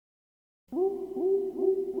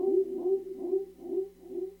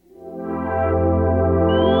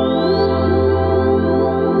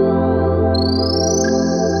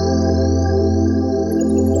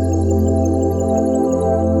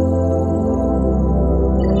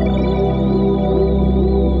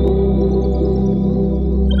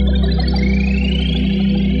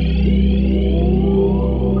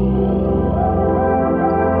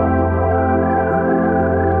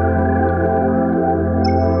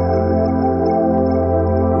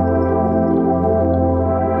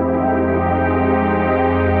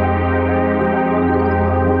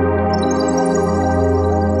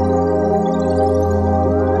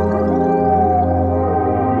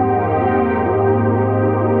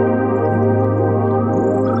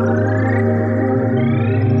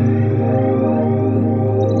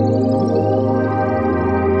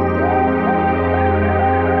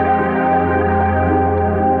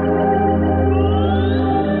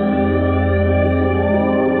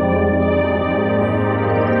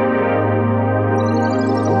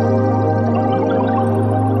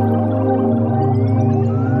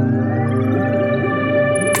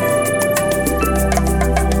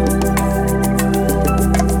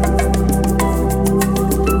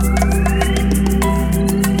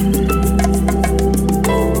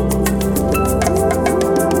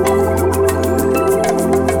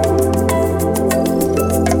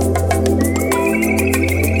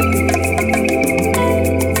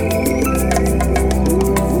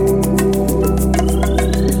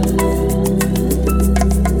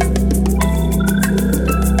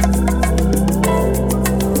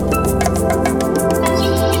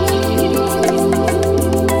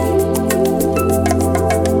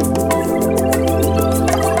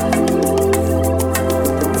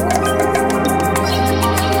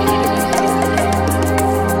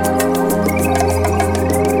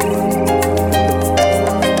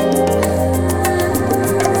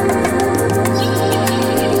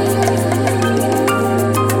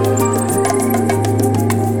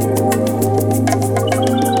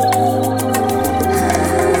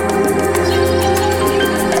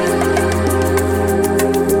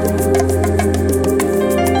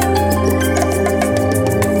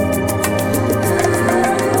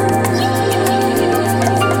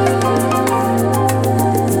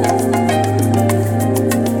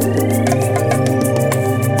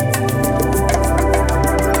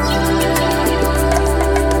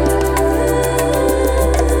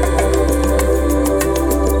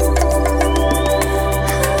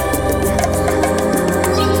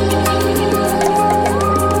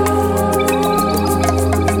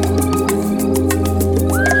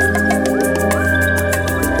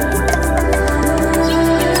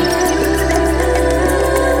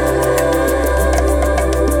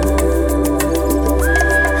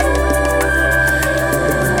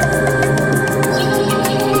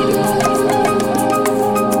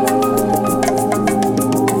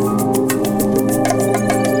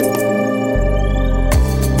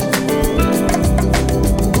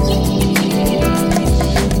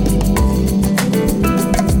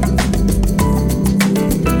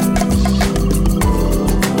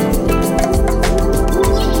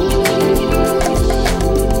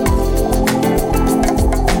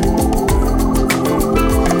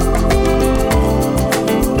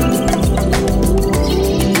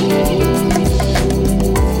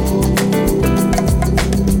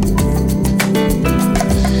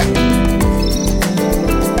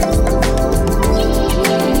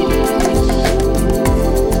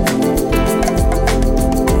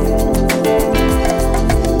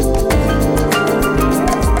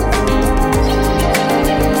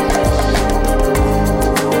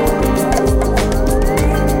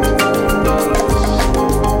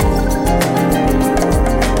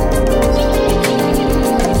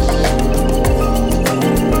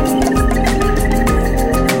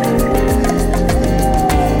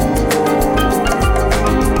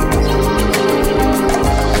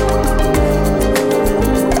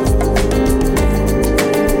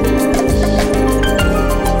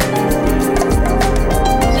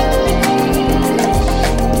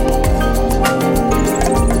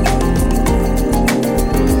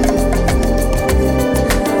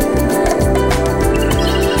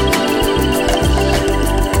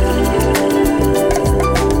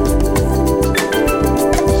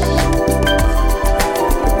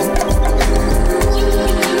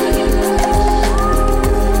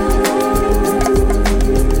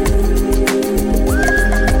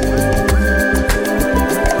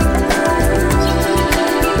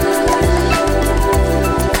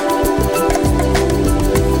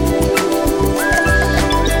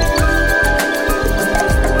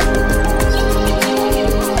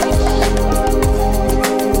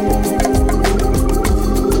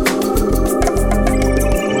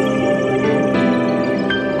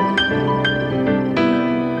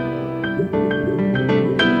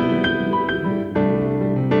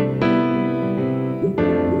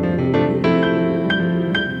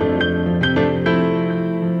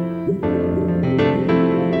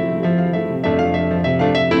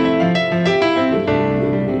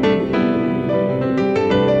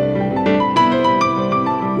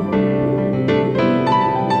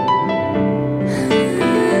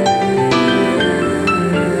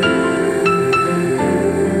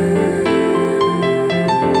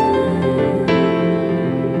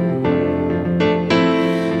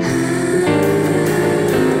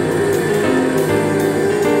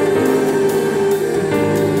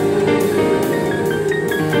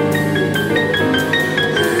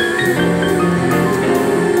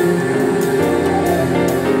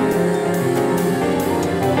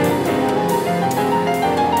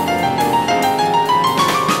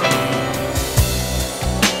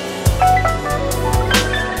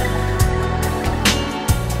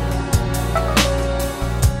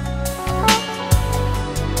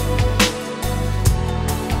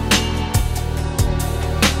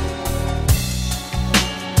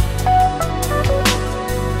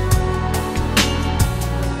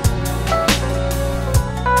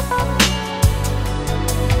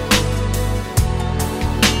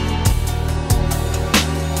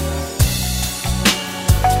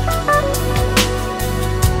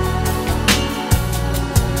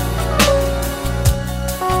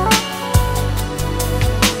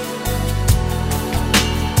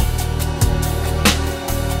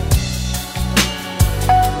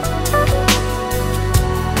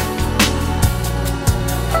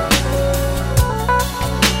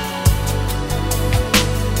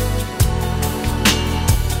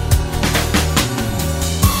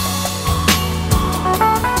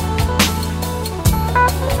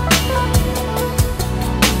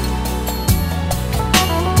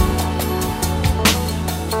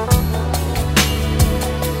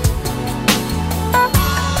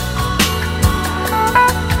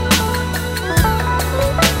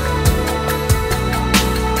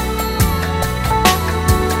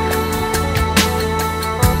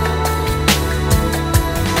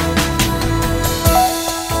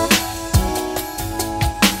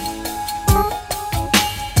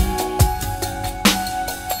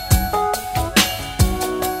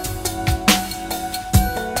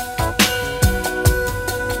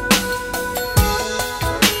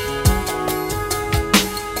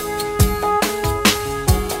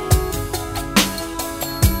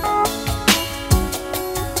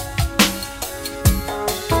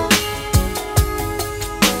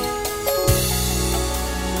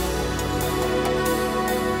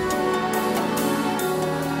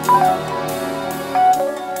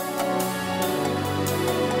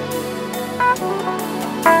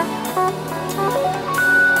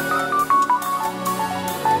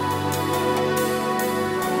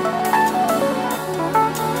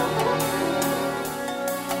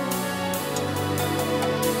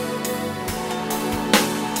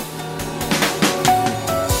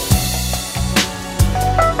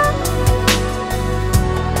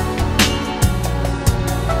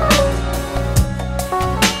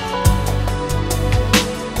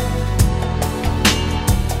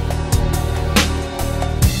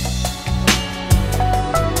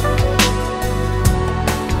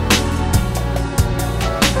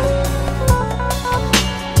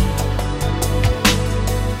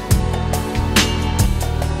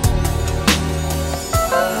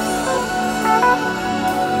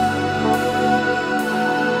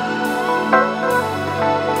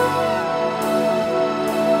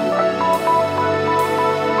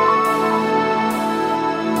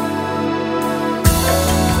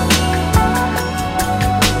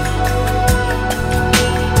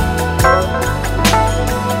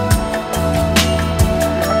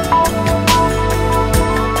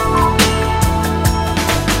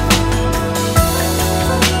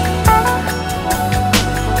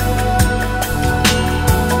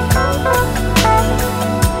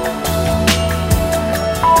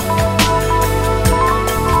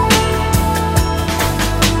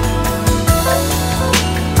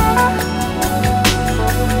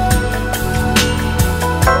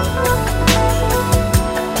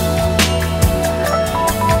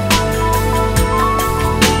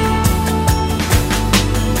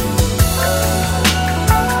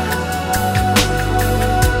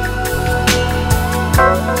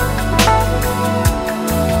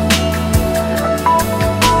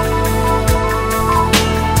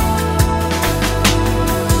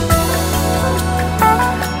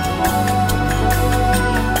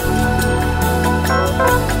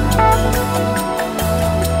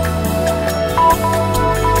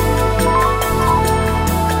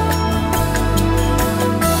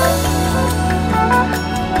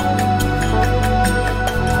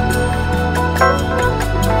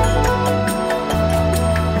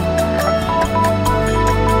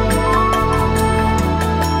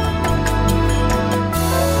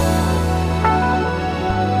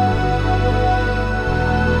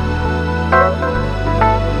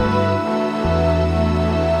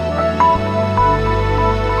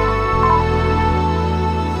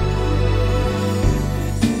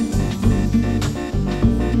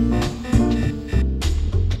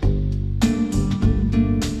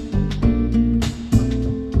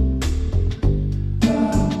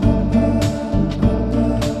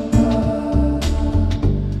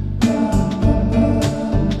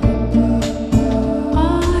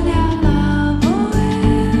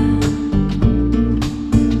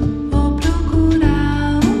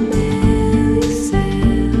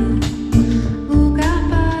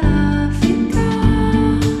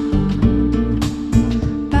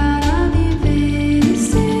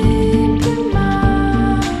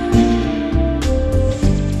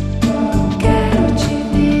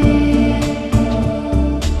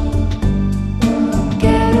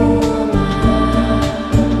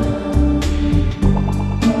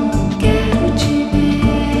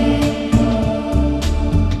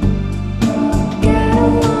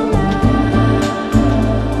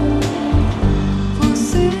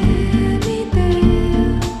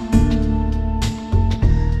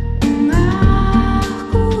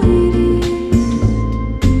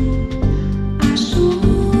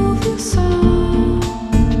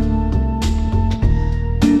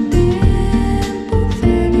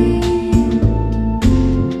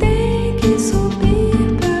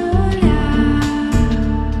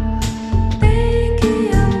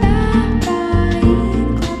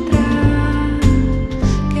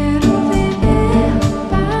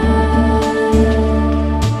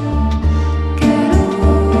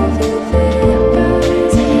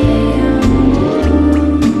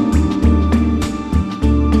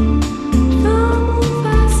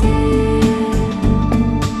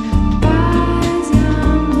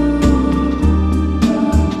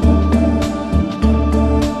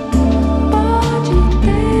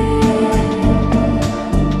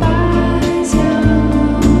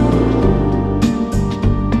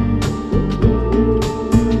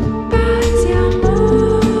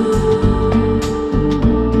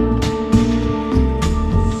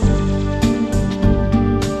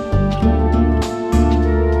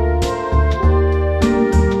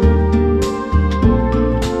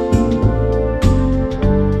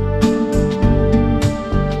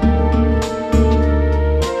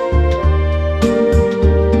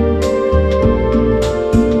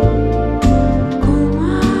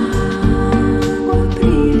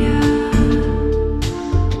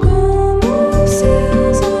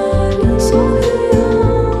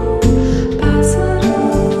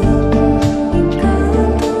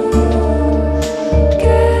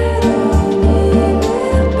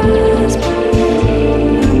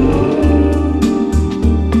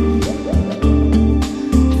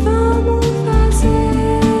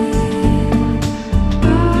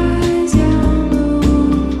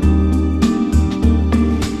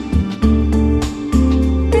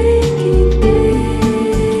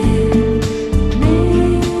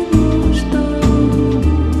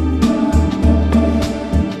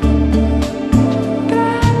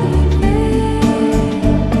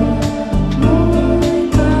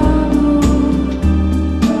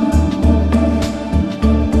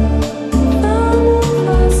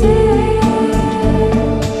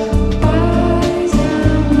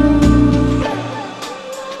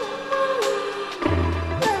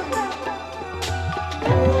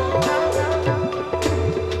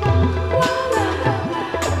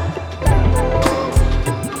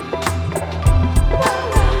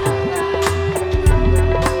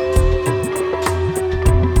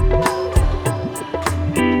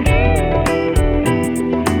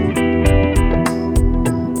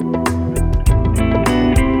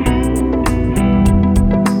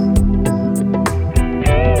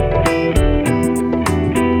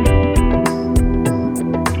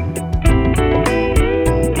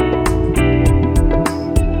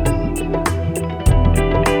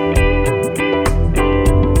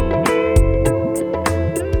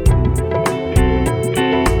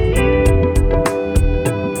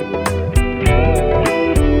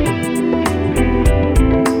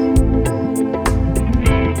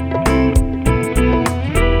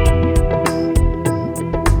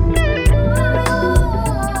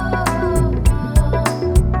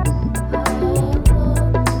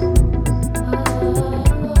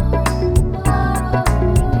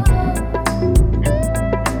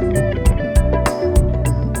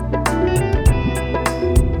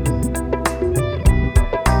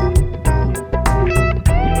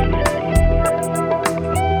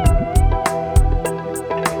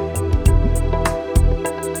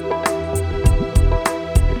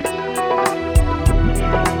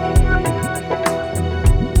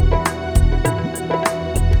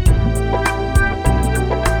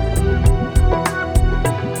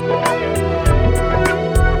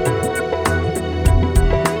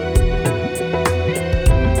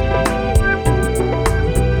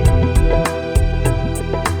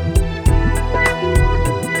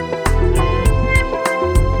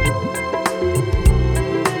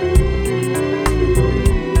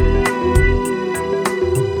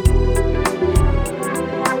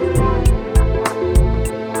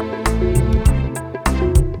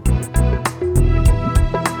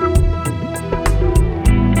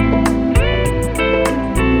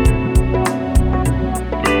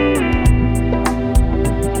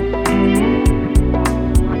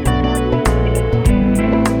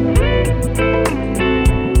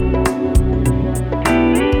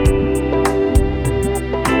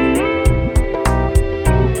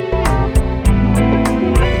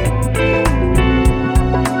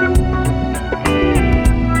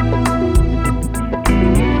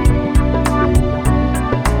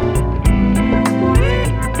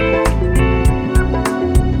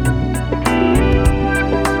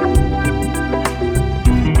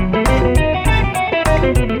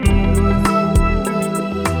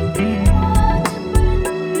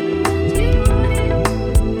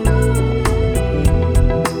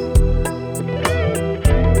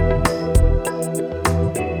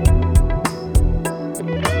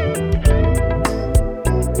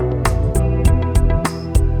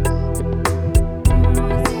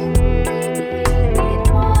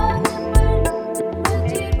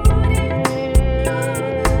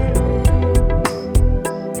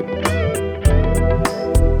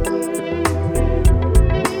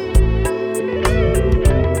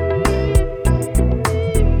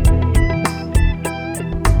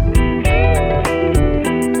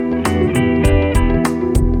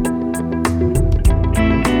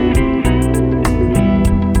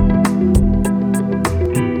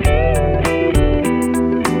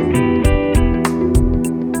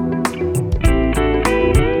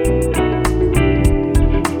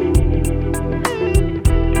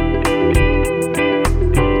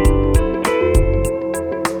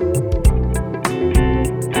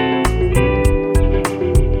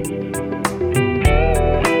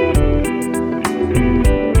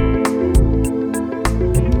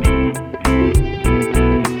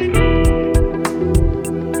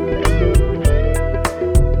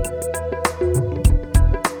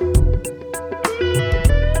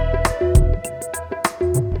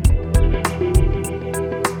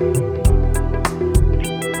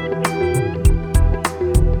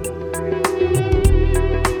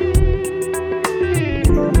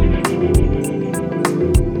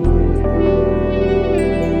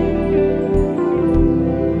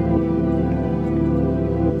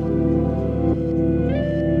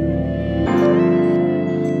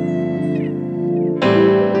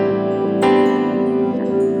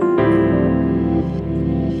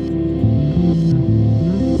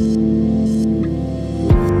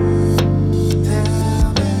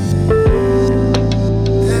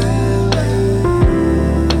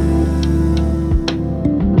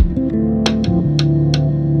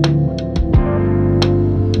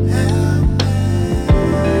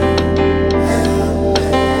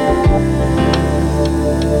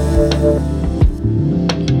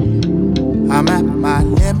I'm at my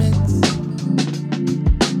limits.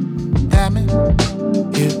 Damn it,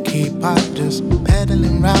 you keep on just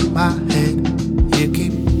pedaling round my head. You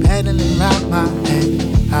keep pedaling round my head.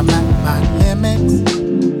 I'm at my limits.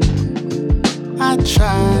 I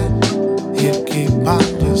tried. You keep on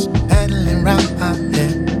just pedaling round my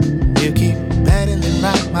head. You keep pedaling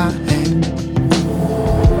round my head.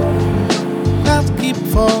 Clouds keep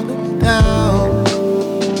falling down.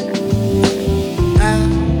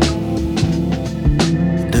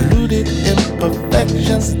 Deluded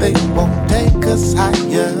imperfections, they won't take us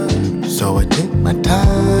higher. So I take my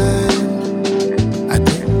time. I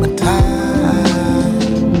take my time.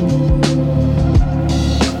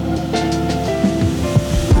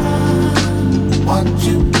 I want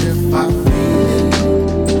you if I feel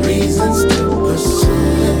it. Reasons to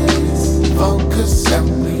persist. Focus and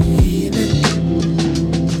read it.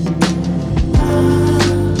 I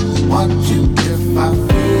want you if I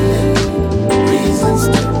feel it. Reasons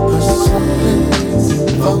to persist.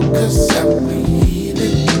 Focus and read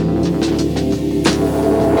it.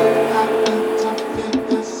 I need to feel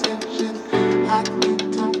the tension. I need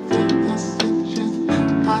to feel the tension.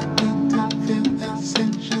 I need to feel the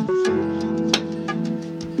tension.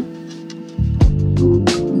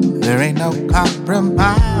 There ain't no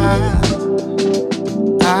compromise.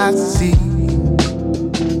 I see,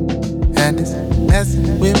 and it's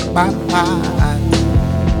messing with my mind.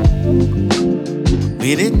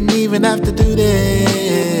 We didn't even have to do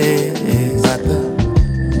this, but the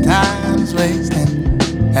time's wasting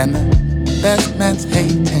and the best man's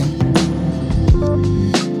hating.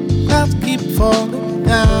 Clouds keep falling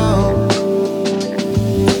down.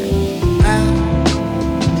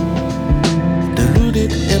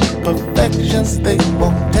 Deluded imperfections, they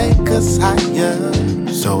won't take us higher.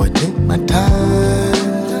 So I take my time.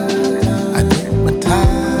 I take my time.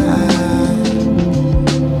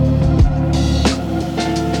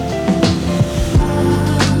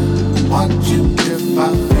 Want you if I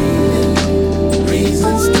feel it.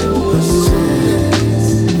 Reasons to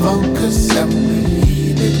persist. Focus and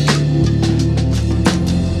read it.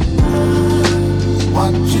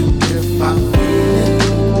 Want you if I feel it.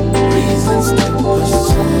 Reasons to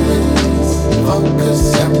persist. Focus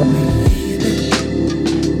and read it.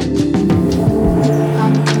 I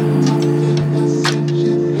need to feel the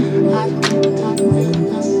tension. I need to feel the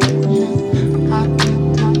tension. I need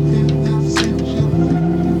to feel the tension.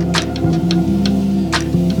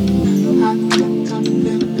 I need to feel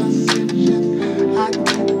the tension. I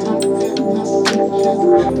need to feel the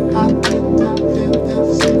tension. I need to feel the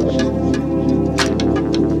tension.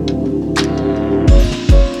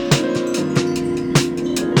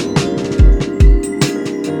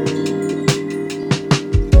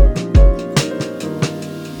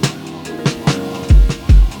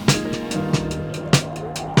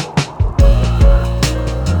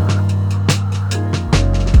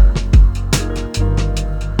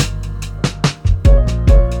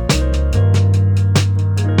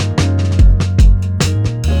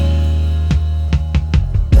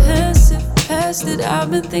 That I've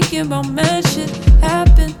been thinking about mad shit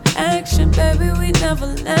happen, action, baby, we never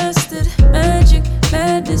lasted. Magic,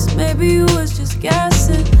 madness, maybe you was just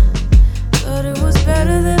gassing, but it was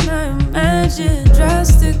better than I imagined.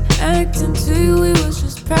 Drastic acting to you, it was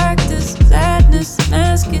just practice. Sadness,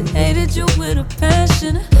 mask it, hated you with a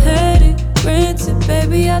passion. Had it, granted,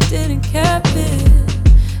 baby, I didn't cap it,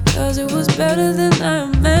 cause it was better than I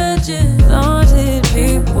imagined. Thought it'd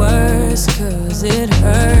be worse, cause it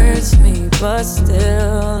hurts me, but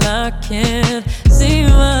still I can't see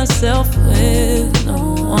myself with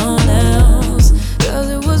no one else, cause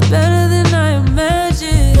it was better than I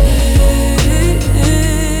imagined.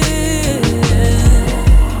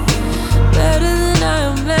 Better than I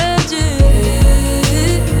imagined.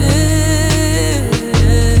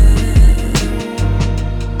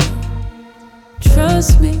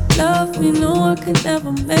 Trust me, love me, no, I could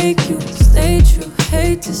never make you stay true.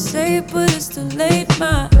 Hate to say it, but it's too late.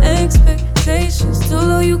 My expectations too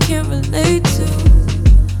low, you can't relate to,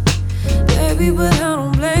 baby, but I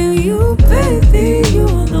don't blame you, baby. You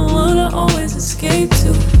are the one I always escape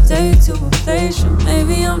to. Take to replace you,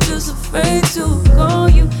 maybe I'm just afraid to call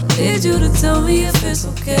you. Need you to tell me if it's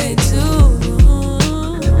okay too.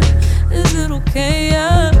 Is it okay?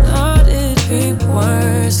 I thought it'd be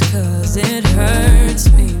worse, cause it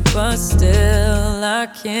hurts me, but still I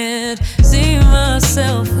can't see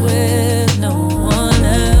myself with no one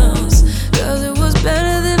else, cause it was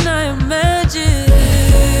better than I imagined.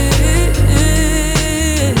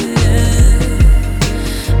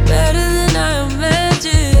 Better than I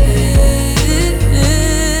imagined.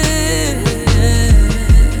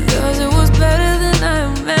 Cause it was better than I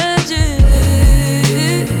imagined.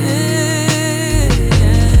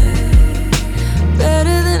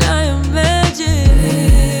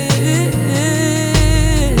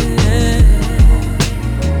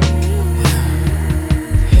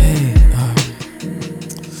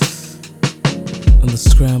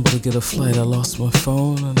 to get a flight, I lost my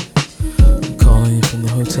phone and I'm calling you from the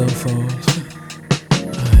hotel phone.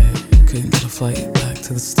 I couldn't get a flight back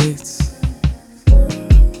to the States.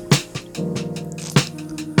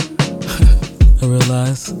 I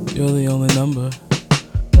realize you're the only number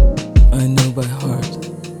I know by heart.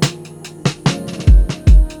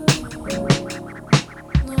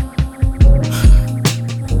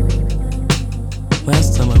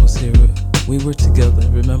 Last time I was here, we were together,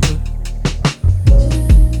 remember?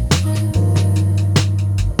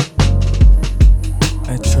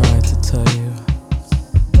 I tried to tell you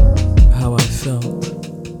how I felt.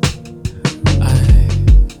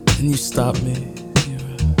 And you stopped me.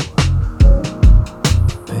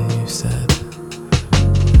 And you said,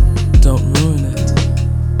 don't ruin it.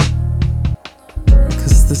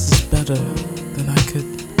 'Cause this is better than I could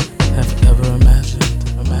have ever imagined.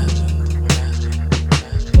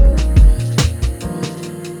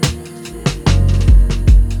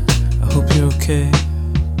 I hope you're okay,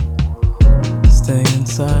 staying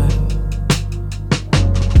inside.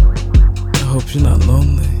 I hope you're not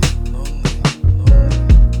lonely.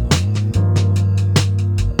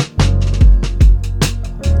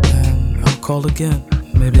 And I'll call again,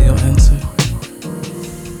 maybe you'll answer.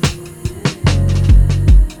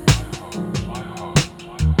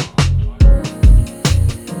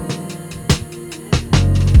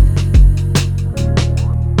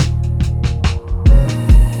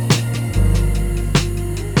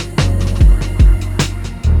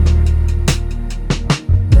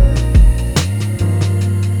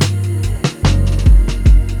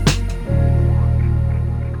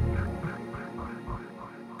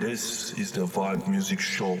 This is the Vibe Music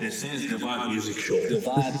Show. This is the Vibe Music Show. The This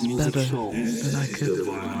Vibe is Music better Show. than I could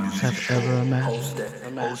have ever imagined.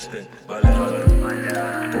 Hosted by Leonard.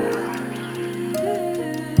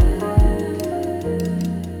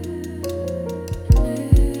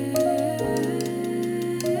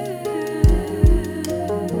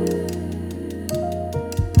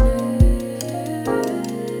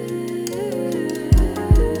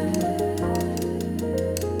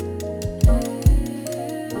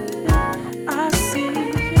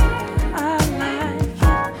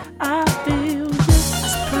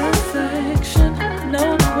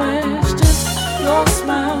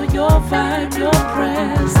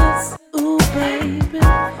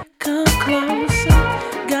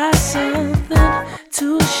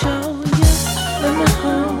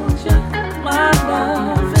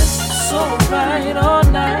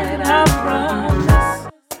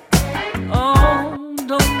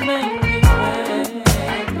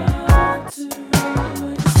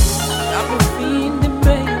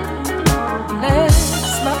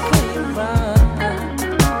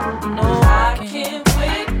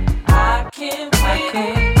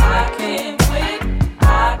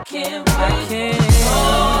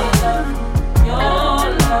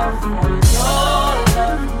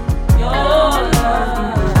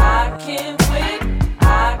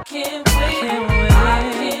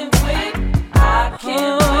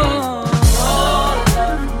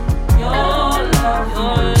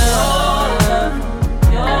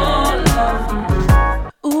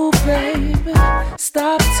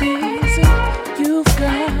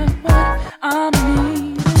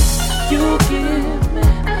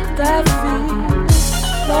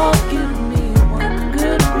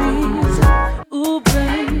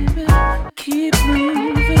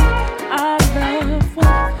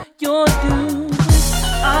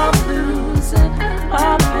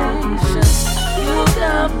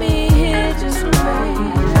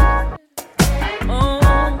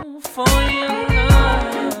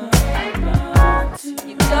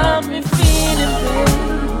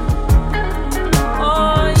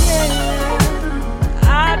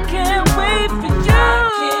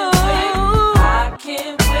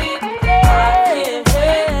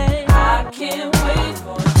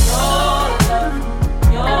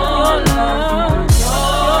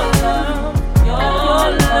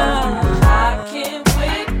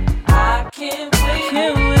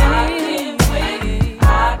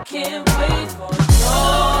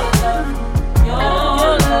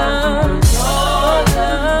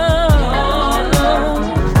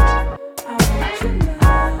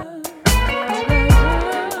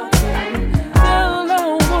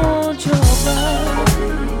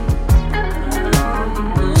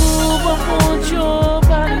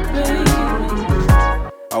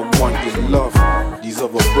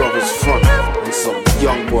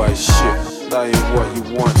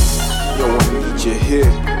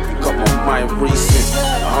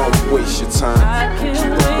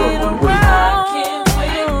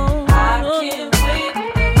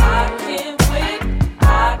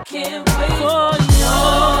 Can't wait for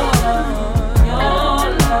your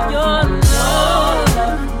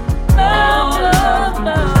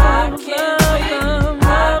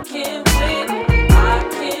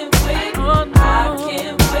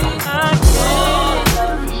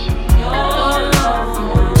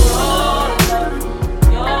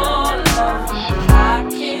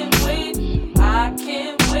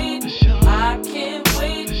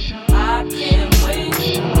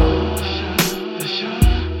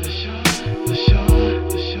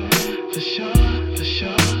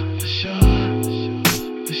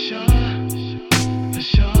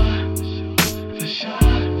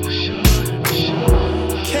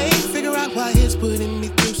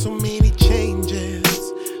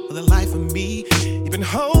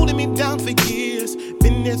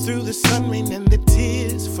get through the sun, rain, and the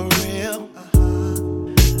tears for real.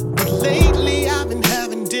 But lately I've been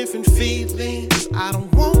having different feelings. I don't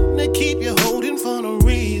wanna keep you holding for no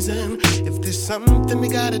reason. If there's something we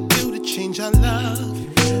gotta do to change our love,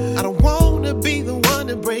 I don't wanna be the one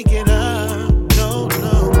to break it up. No,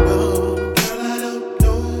 no, no. Girl, I don't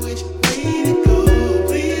know which way to go.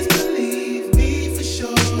 Please believe me for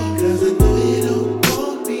sure, 'cause I know you don't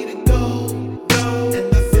want me to go. And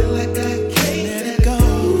I feel like I can't let it go.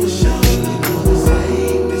 Sure, you know the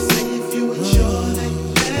same. They say if you ain't sure, then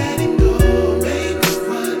let it go. Make us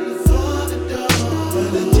run for the door,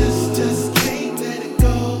 but I just can't let it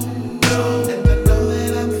go. And I know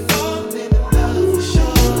that I'm falling in love for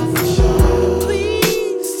sure, for sure.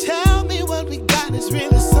 Please tell me what we got is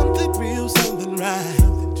really something real, something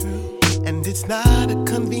right. And it's not a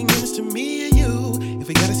convenience to me or you. If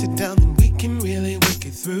we gotta sit down, then we can really work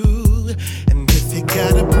it through. And if you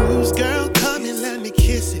got a bruised girl, come and let me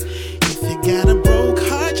kiss it. If you got a broke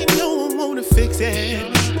heart, you know I wanna fix it.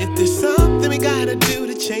 If there's something we gotta do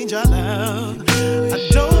to change our love, I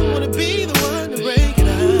don't wanna be the one to break it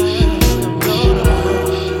up. No, no,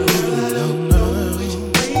 I don't know which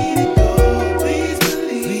way to go. Please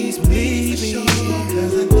believe me,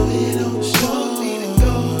 'cause I know you don't want me to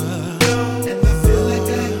go. And I feel like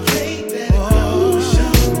I can't let it go.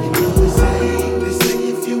 Sure, you know the same. They say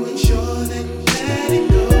if you ain't sure, then let it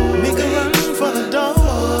go. Make a run for the door,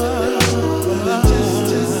 but I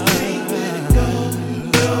just can't let it go.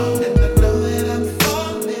 And I know that I'm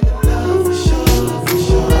falling in love for sure, for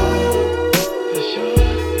sure. For sure,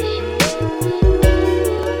 for sure.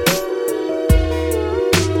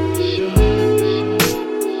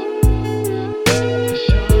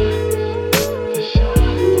 For sure, for sure.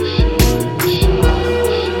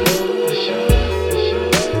 For sure,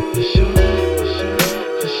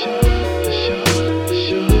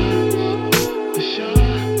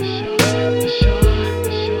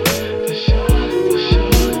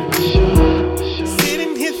 for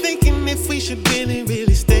sitting here thinking if we should really,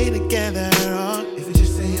 really stay together, or if we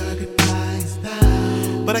just say our goodbyes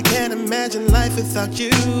now. But I can't imagine life without you.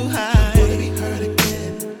 I don't wanna be hurt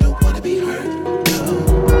again. Don't wanna be hurt, no.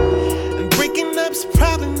 And breaking up's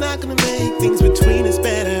probably not gonna make things between us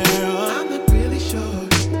better. I'm not really sure,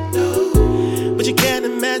 no. But you can't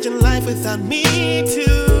imagine life without me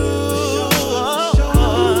too.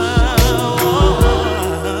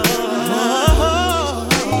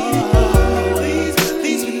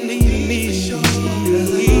 Please believe me,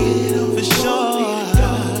 for sure.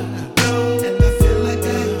 And I feel like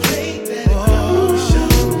I can't let it go.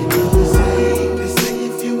 Sure, you know the same. They say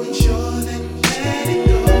if you ain't sure, then let it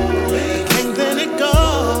go. I can't let it go.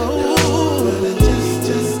 But I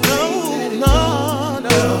just can't let it go.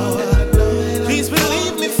 No. Please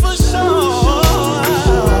believe me for sure.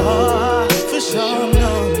 For sure,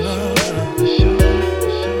 no, no. For sure,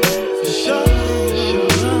 for sure.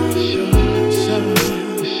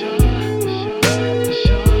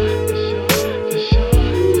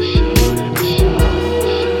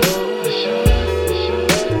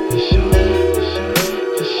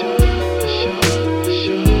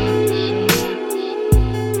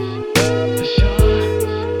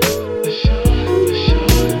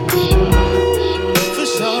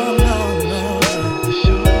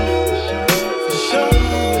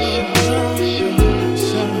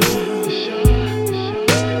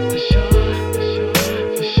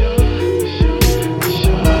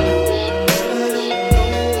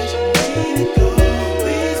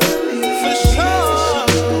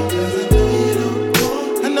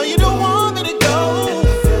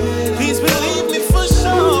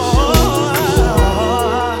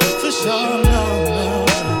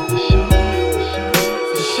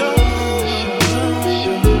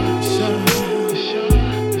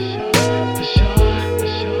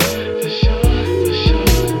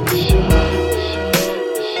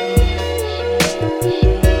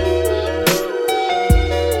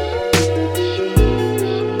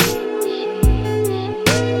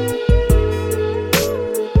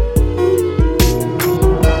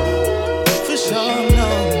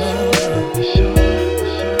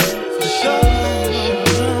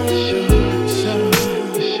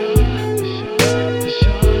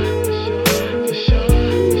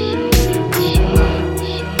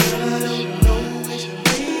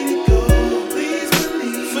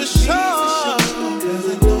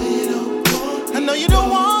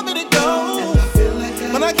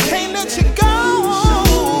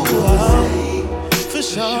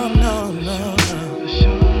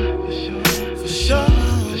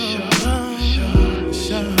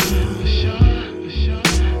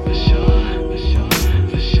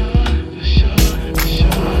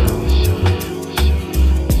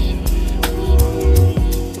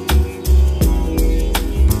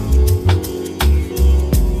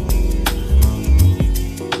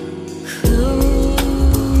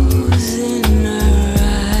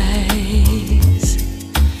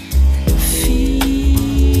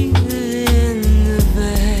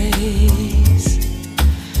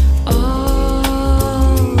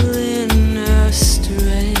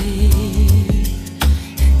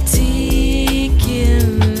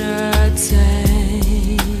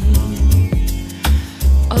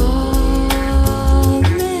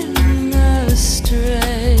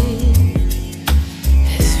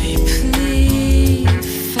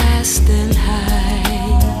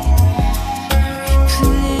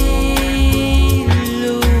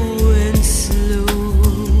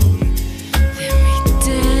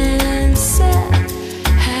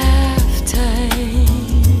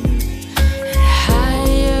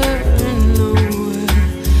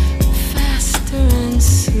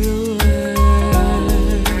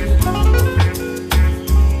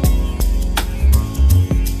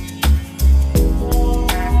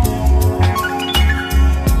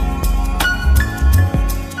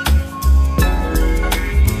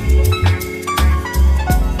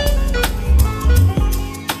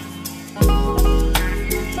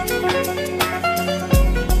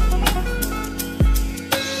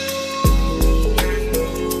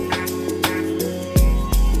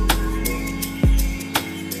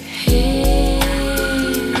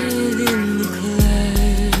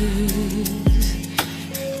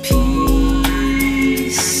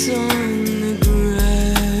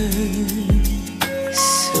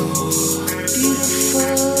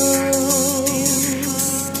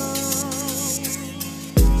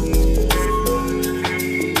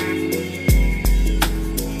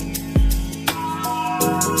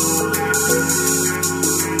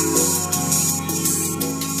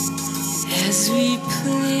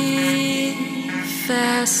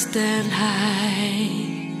 and high,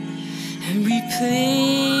 and we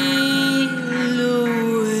play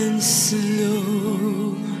low and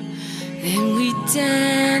slow. Then we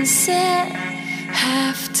dance at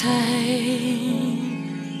halftime,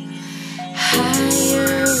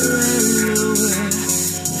 higher and lower,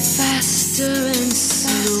 faster and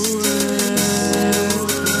slower.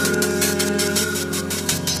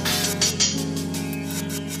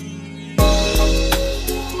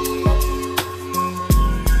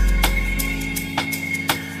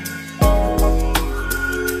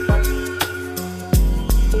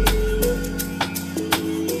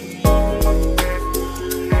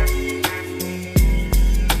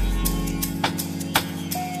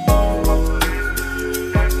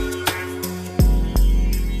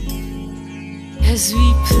 As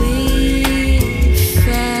we play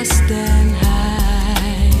fast and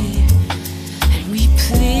high, and we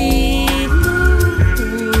play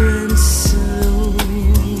low and slow,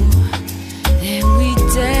 then we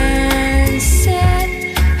dance at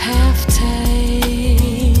halftime,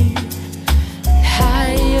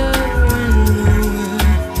 higher and lower,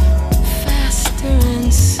 faster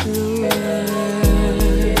and slower.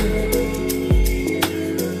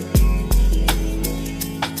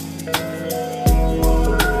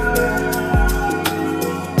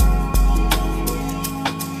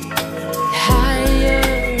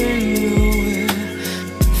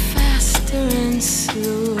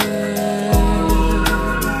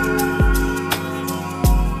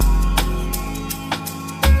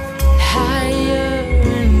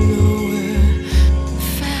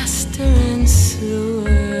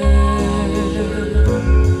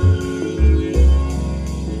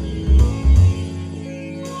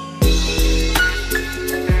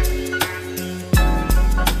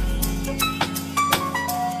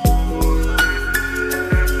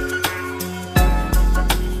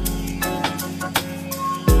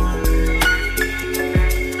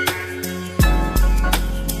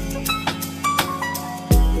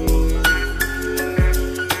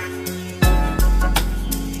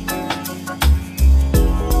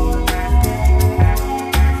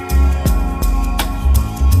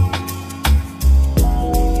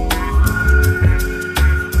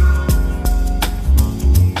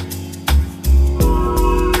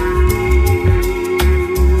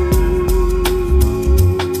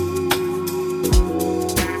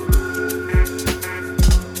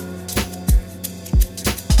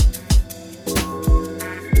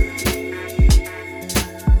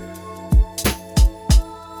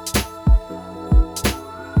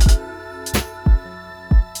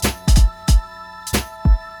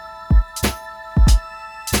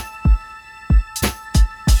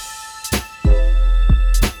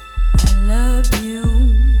 I love you.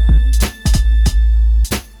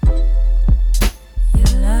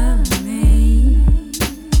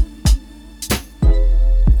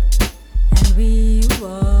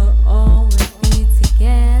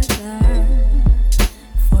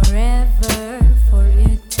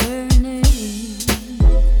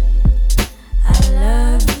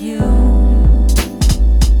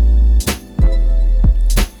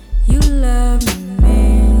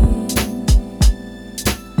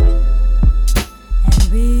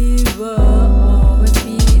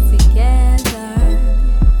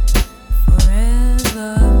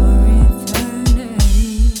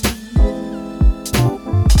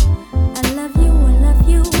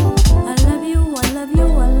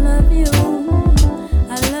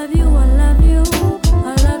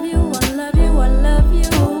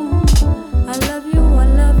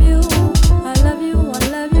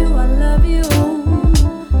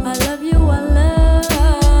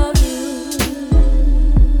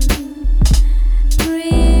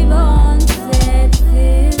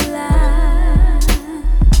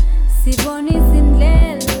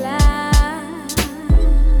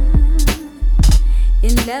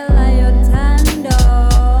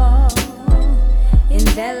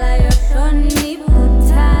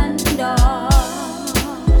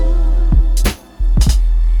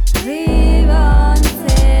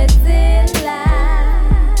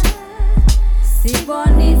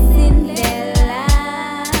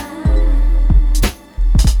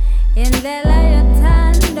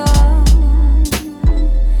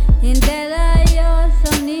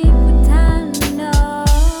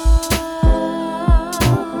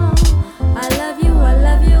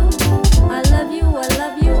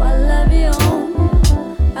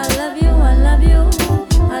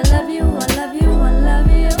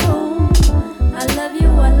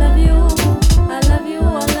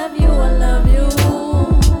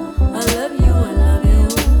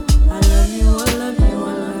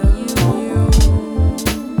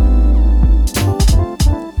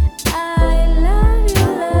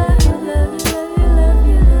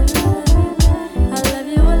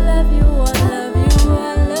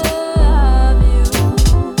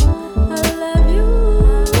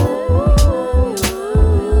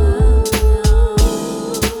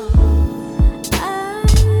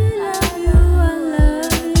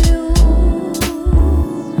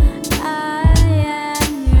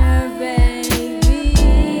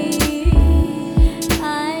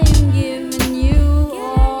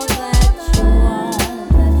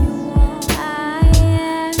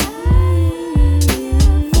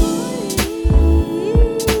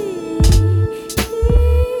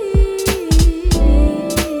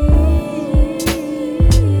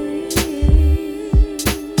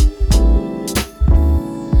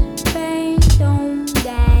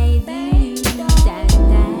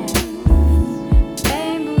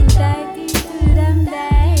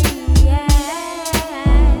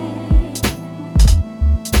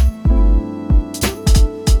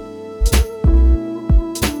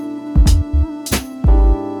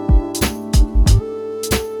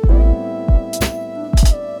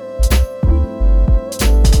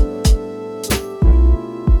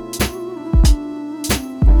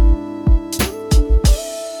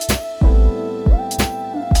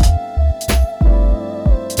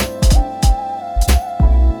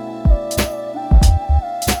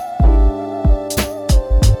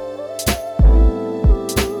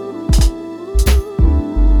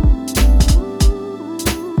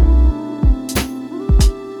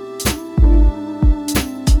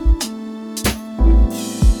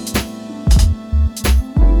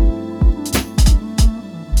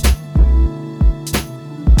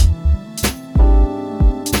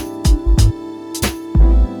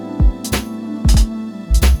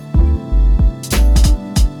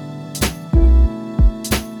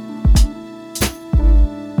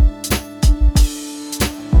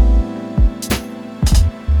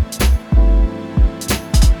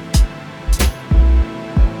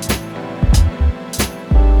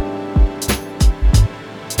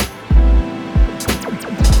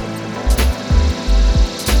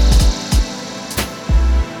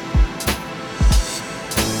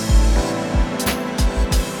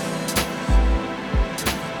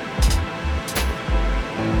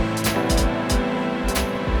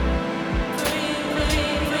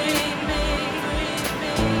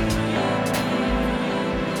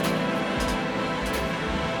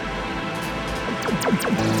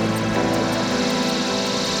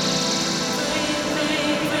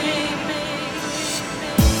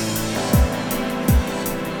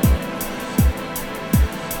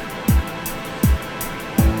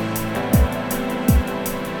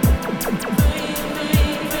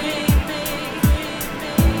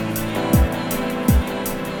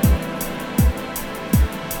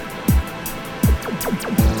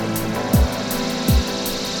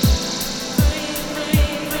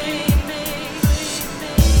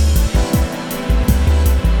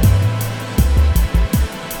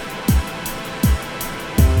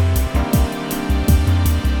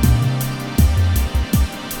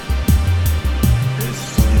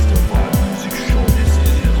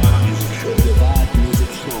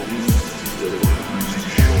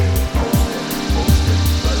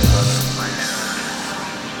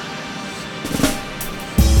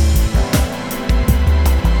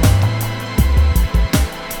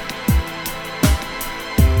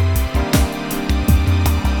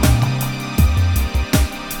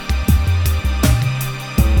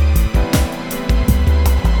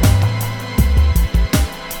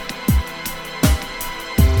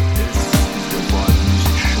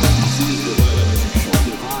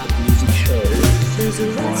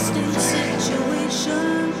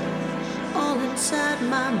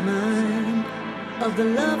 of the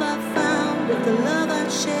love I found, of the love I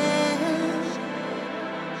shared.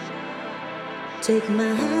 Take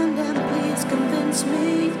my hand and please convince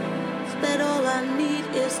me that all I need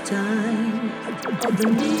is time, of the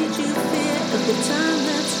need you fear, of the time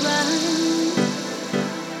that's right.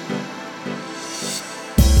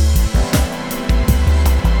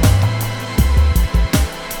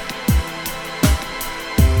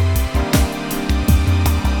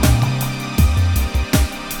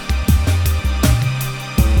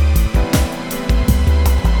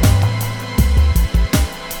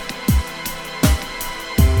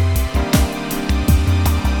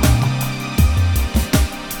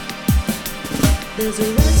 There's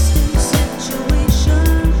a resting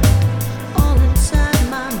situation all inside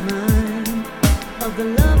my mind, of the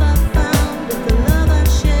love I found, of the love I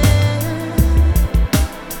shared.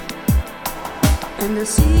 And I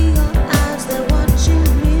see your eyes, they're watching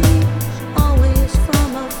me, always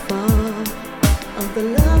from afar, of the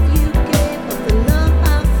love you gave, of the love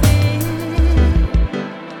I feel.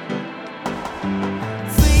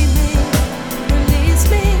 Free me, release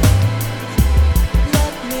me,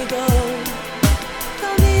 let me go.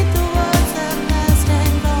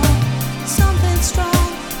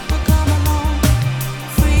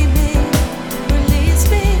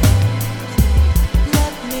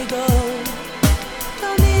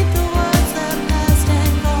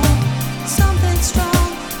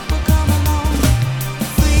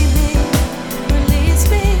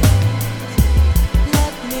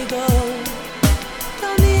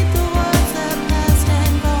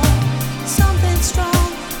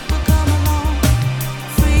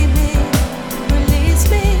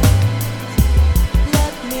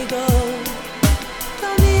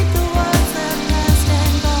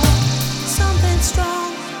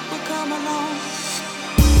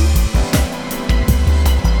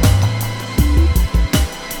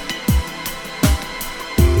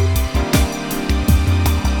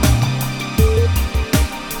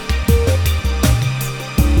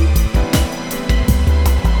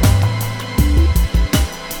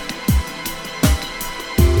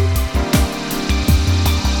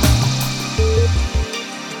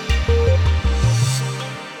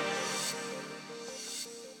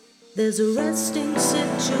 There's a resting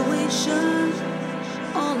situation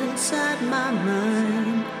all inside my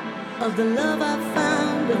mind, of the love I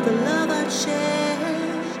found, of the love I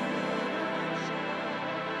shared.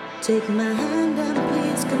 Take my hand and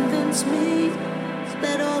please convince me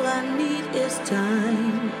that all I need is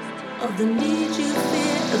time, of the need you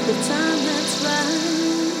fear, of the time that's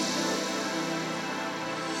right.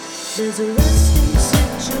 There's a resting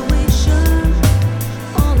situation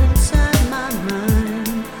all inside my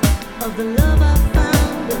mind, of the love I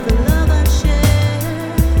found, of the love I shared.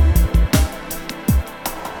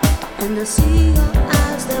 And I see your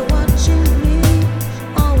eyes, they're watching me,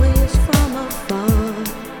 always from afar,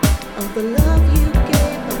 of the love you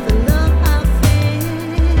gave, of the love I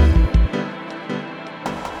feel.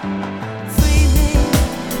 Free me,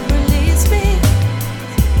 release me,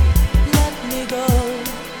 let me go.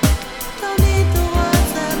 Don't need the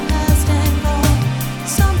words that past and gone.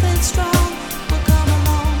 Something strong will come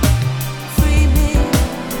along. Free me,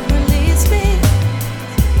 release me,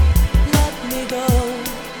 let me go.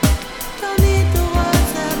 Don't need the words.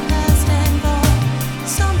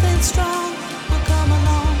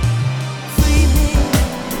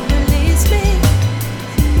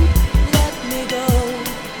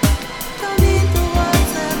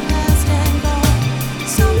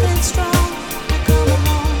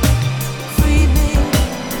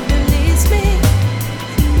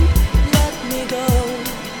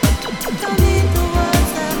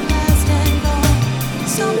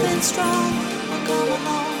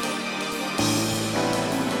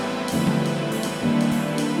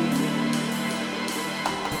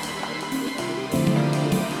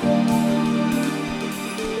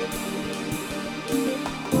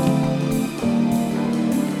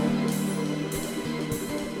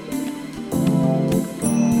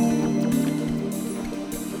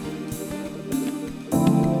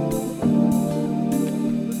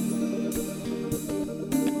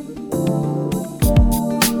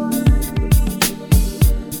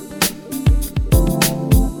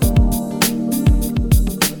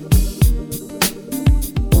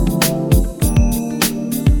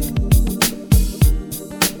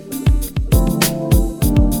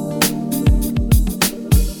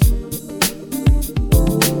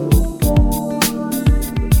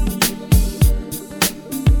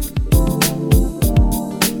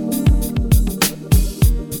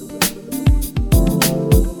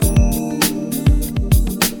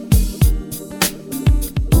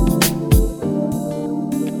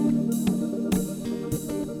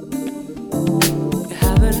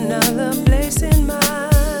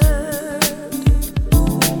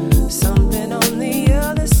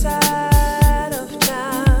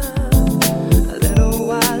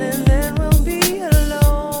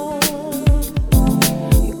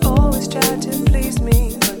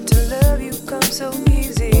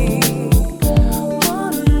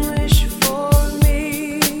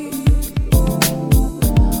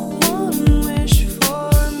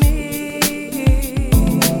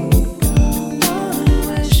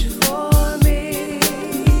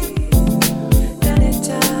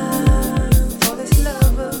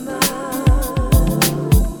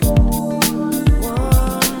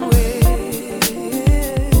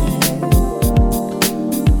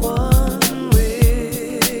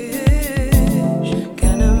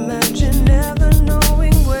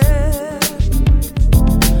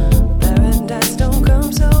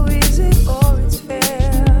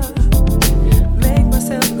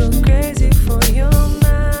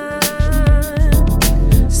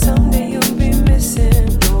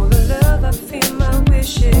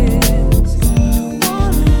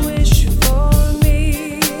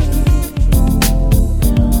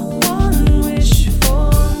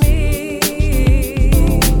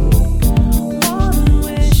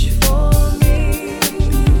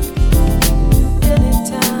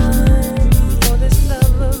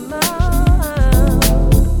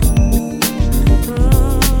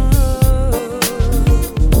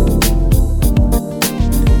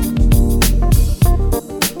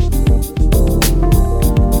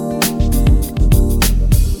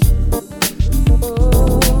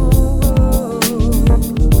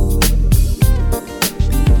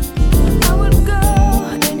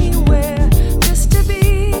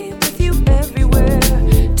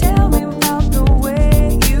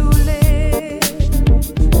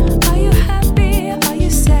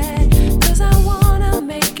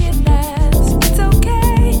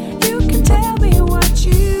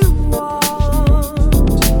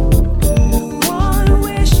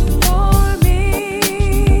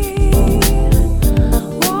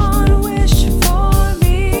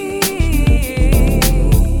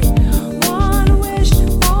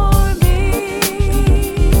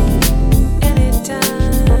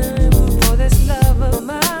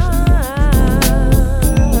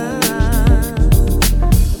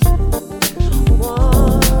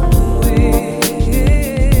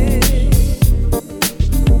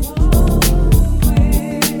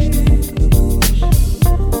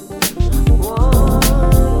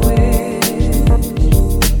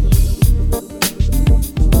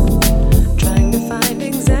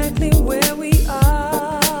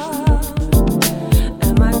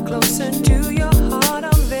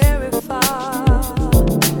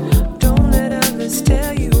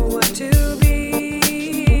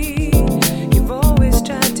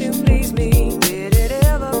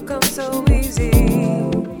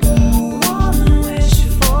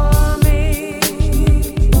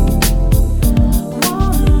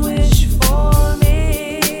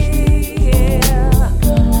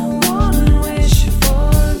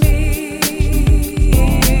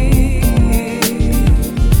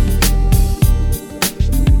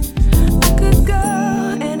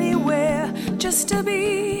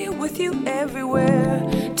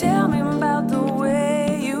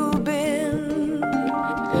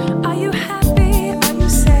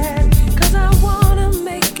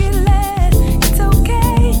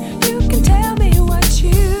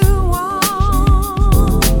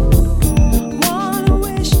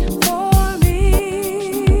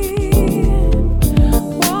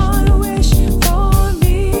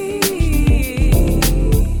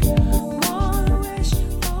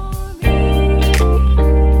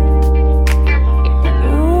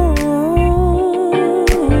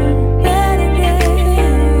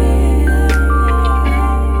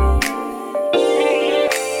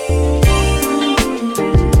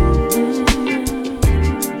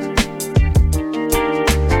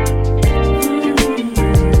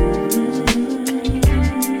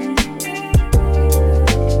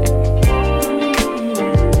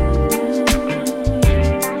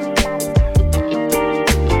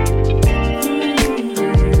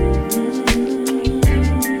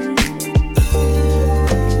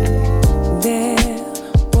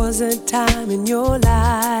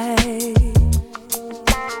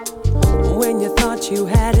 when you thought you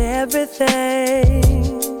had everything.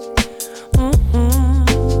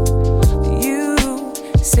 You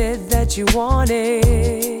said that you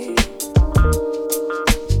wanted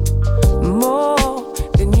more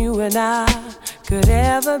than you and I could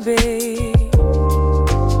ever be.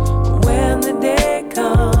 When the day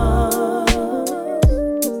comes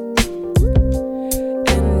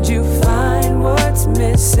and you find what's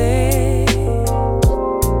missing,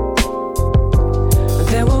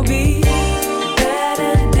 there will be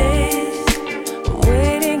better days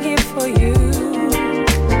waiting here for you.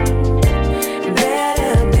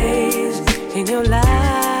 Better days in your life.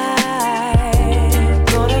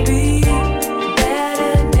 Gonna be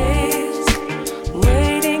better days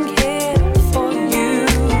waiting here for you.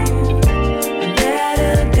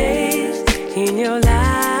 Better days in your life.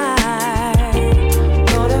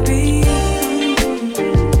 Gonna be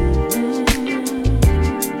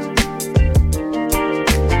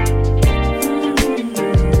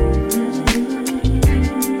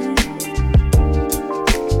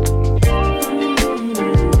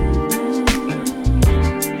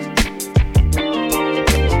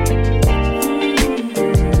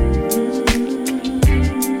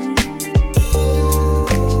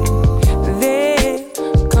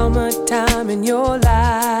in your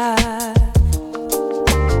life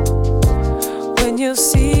when you'll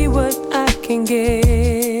see what I can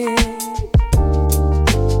get,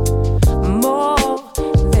 more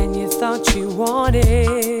than you thought you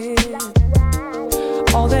wanted,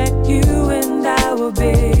 all that you and I will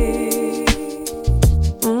be.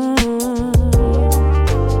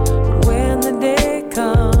 When the day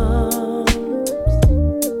comes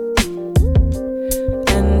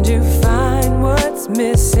and you find what's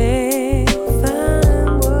missing,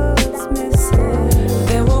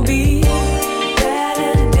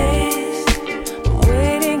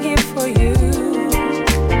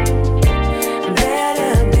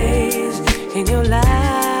 in your life.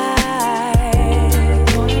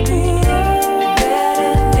 Gonna be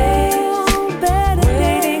better days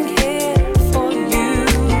waiting here for you.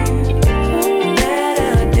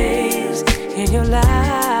 Better days in your life.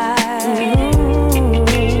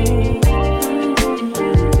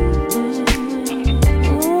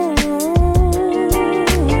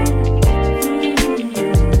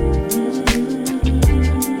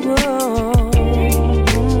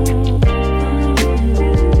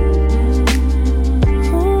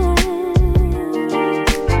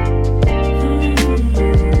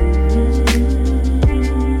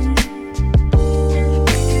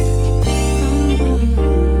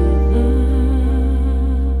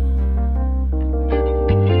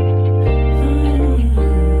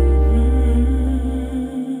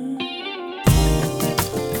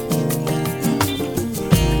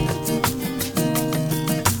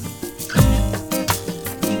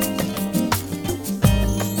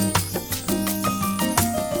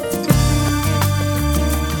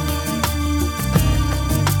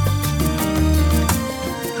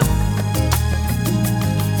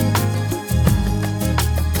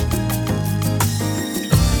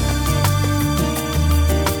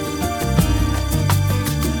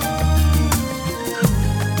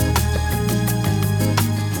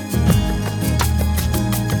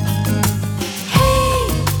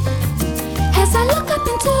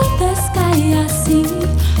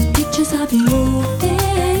 Of your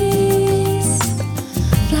face,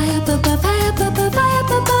 fly up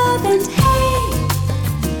above, and hey,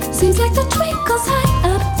 seems like the twinkles high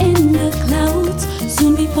up in the clouds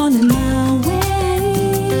soon be falling my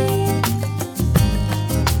way.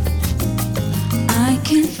 I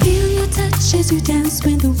can feel your touch as you dance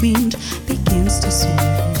when the wind begins to sway.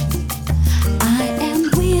 I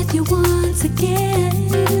am with you once again.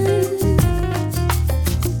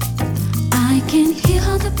 I can hear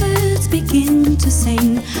how the birds begin to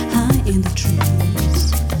sing high in the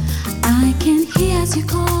trees. I can hear as you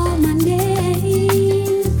call my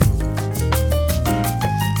name.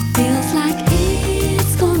 Feels like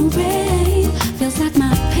it's gonna rain. Feels like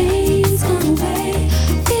my pain's gone away.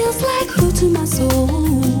 Feels like food to my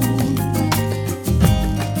soul.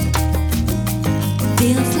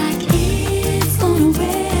 Feels like it's gonna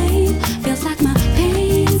rain. Feels like my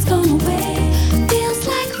pain's gone away. Feels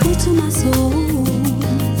like food to my soul.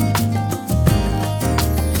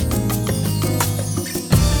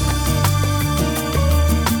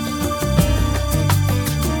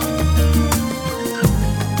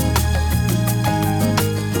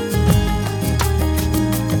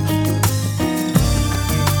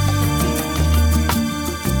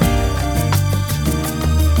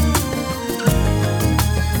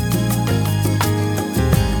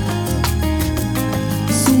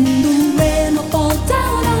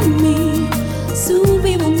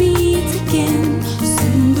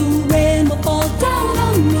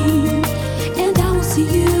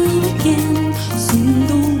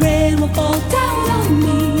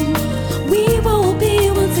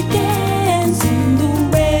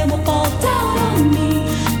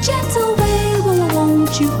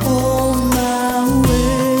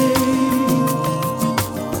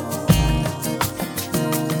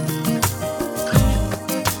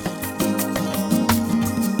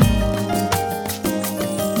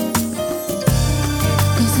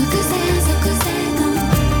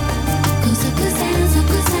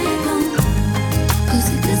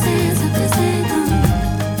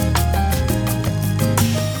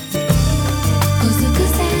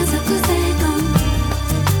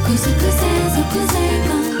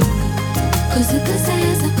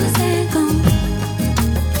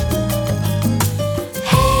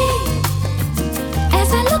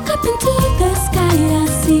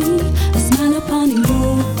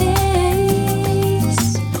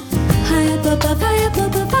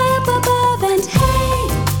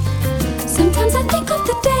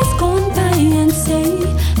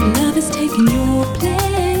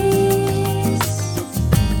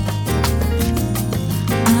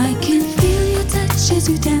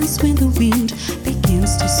 to dance when the wind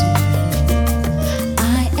begins to sway.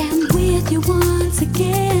 I am with you once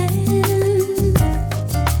again.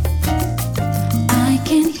 I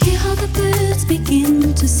can hear how the birds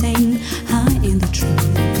begin to sing high in the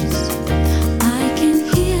trees. I can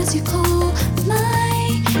hear as you call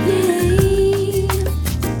my name.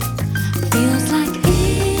 Feels like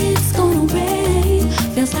it's gonna rain.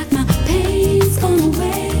 Feels like my pain's gone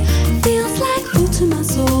away. Feels like food to my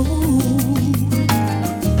soul.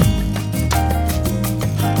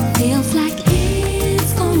 Feels like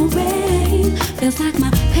it's gonna rain. Feels like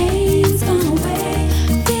my pain's gone away.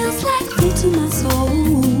 Feels like food to my soul.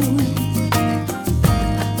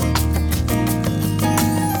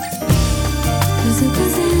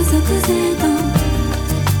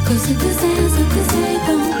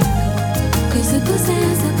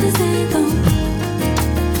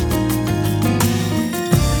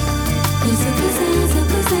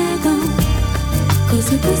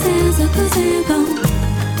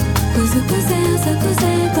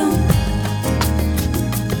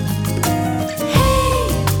 Hey,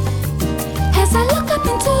 as I look up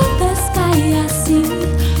into the sky, I see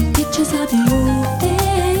pictures of your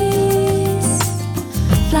face.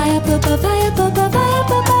 Fly up above,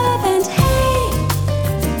 and hey,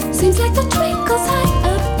 seems like the twinkles high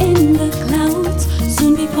up in the clouds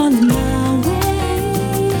soon be falling my way.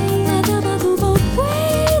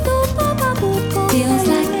 Feels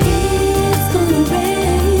like it's gonna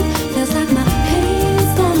rain. Feels like my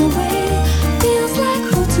pain's gone away. Feels like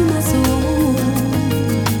food to my soul.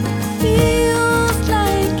 Feels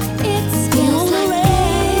like it's gonna rain.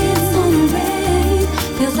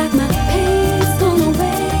 Feels like my pain's gone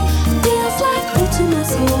away. Feels like food to my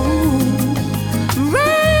soul.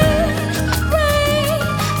 Rain, rain.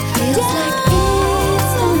 Feels like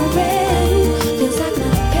it's gonna rain. Feels like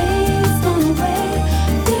my pain's gone away.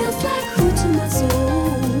 Feels like food to my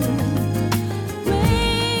soul.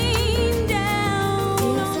 Rain down.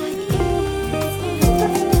 Feels like it's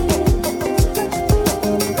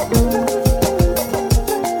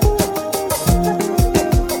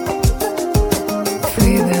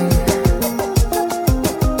Freedom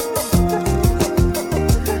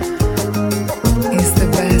is the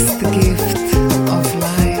best gift of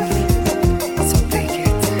life, so take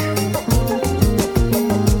it.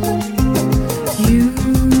 You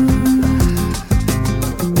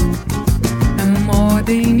are more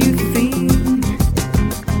than you think.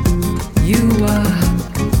 You are.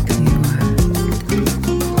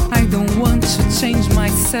 I don't want to change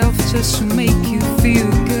myself just to make you feel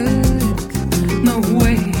good. No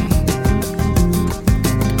way.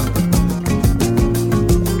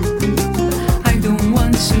 I don't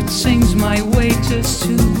want to change my way just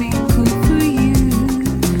to be cool for you.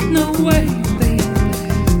 No way, baby.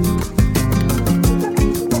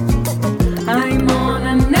 I'm on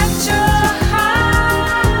a natural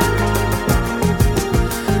high.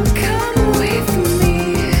 Come with me.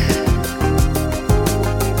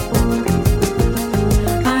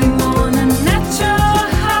 I'm on a natural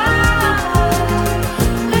high.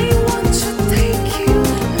 I want to take you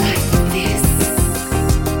like this.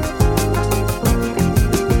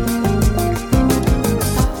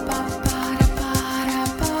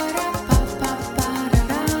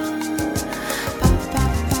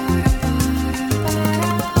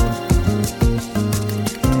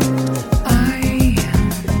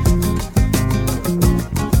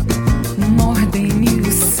 I'm more than you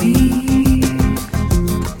see.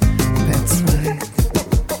 That's right.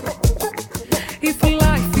 If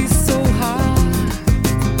life is so hard,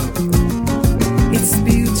 it's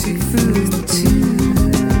beautiful too.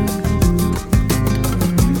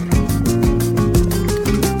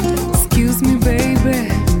 Excuse me, baby.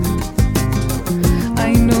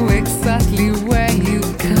 I know exactly where you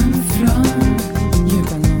come from. You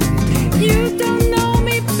don't know me, baby. You don't know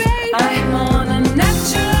me, baby. I'm on a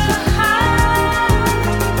natural high.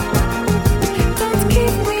 Don't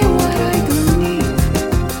give me what I don't need.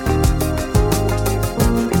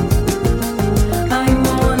 I'm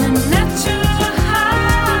on a natural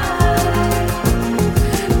high.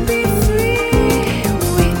 Be free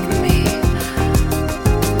with me.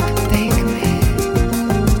 Take me.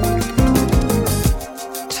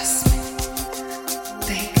 Just me.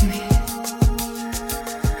 Take me.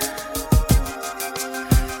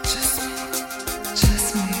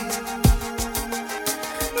 Just me.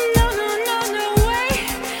 No, no, no, no way.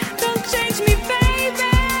 Don't change me,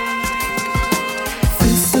 baby.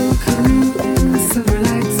 Feel so cool, so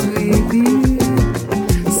relaxed with you.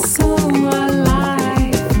 So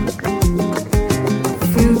alive.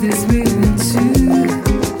 Feel this rhythm too.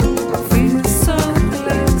 Feel so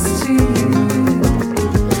close to you.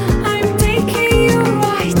 I'm taking you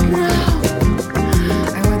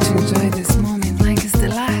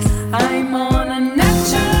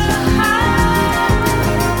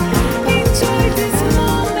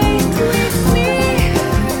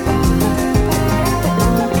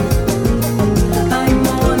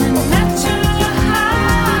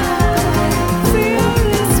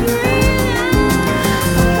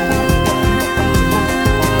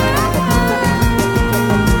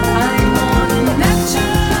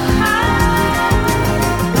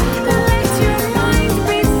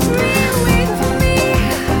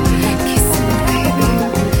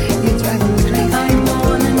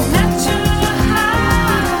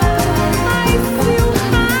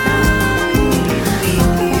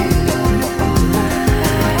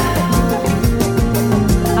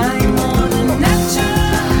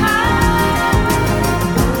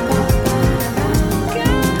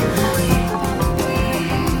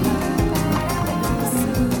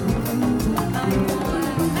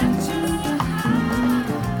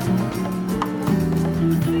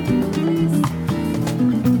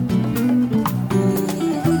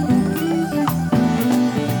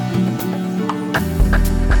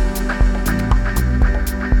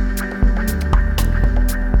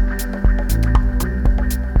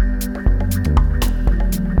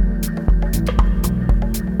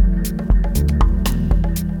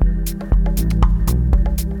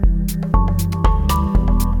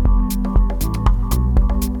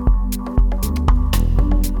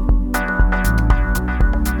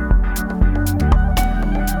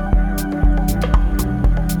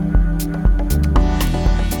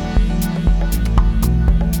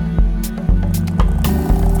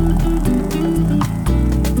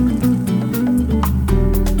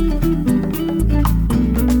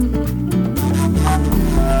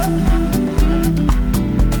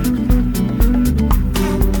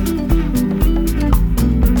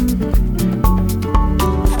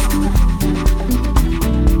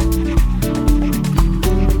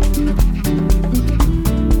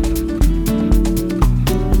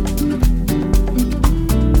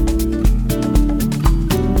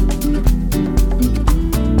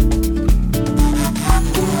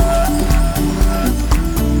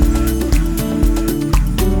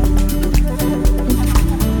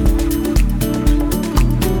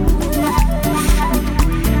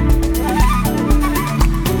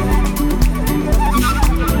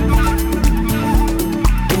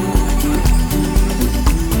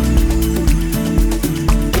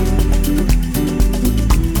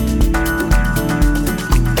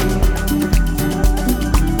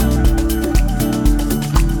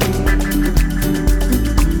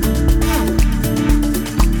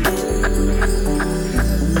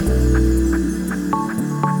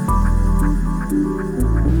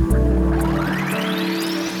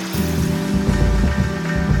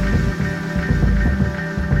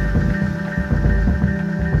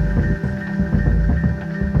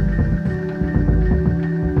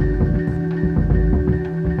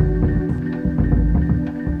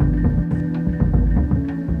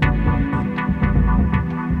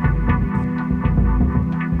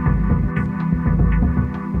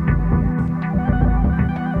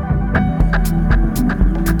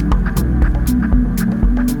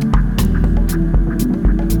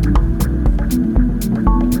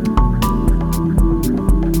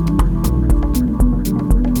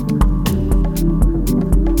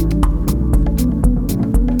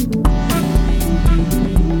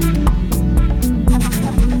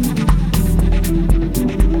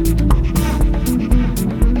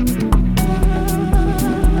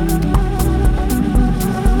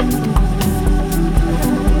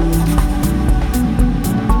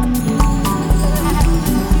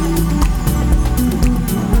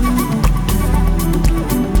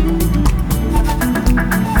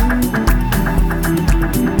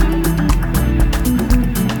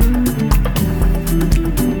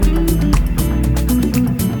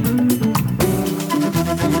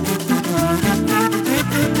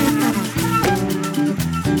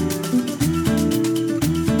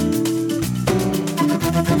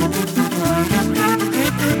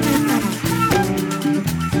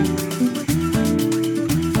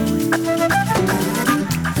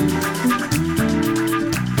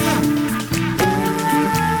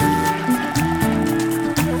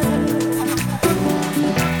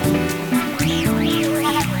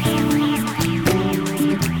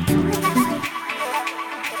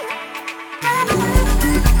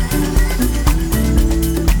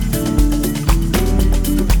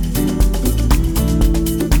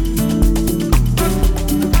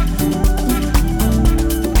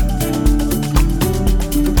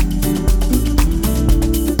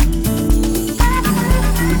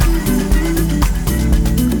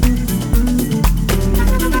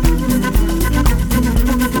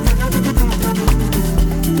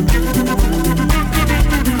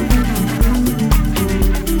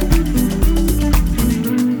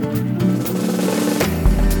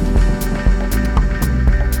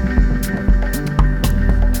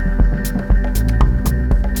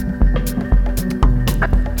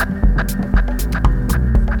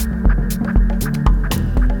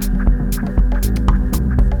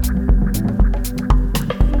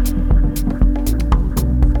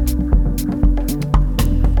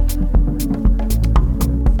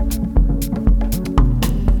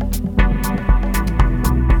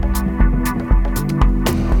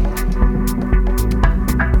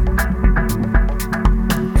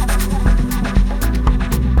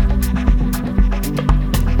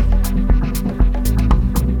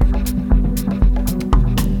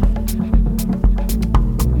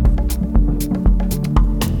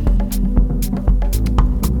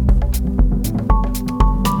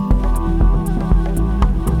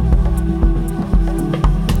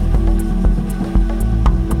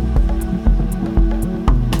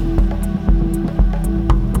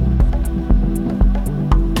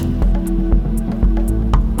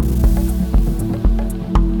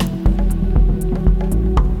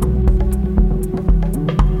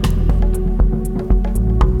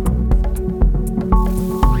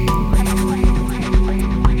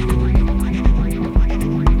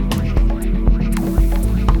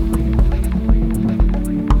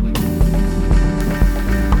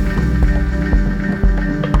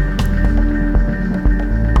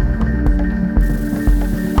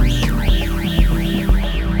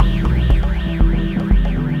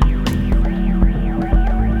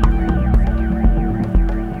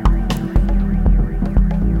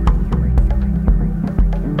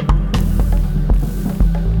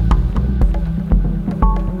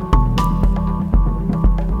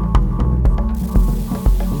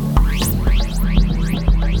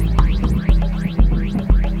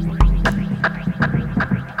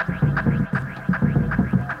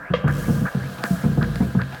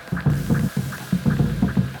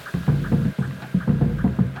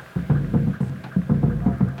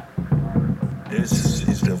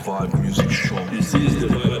Vibe Music Show. This is the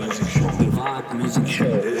Vibe Music Show. The Vibe Music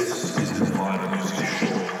Show.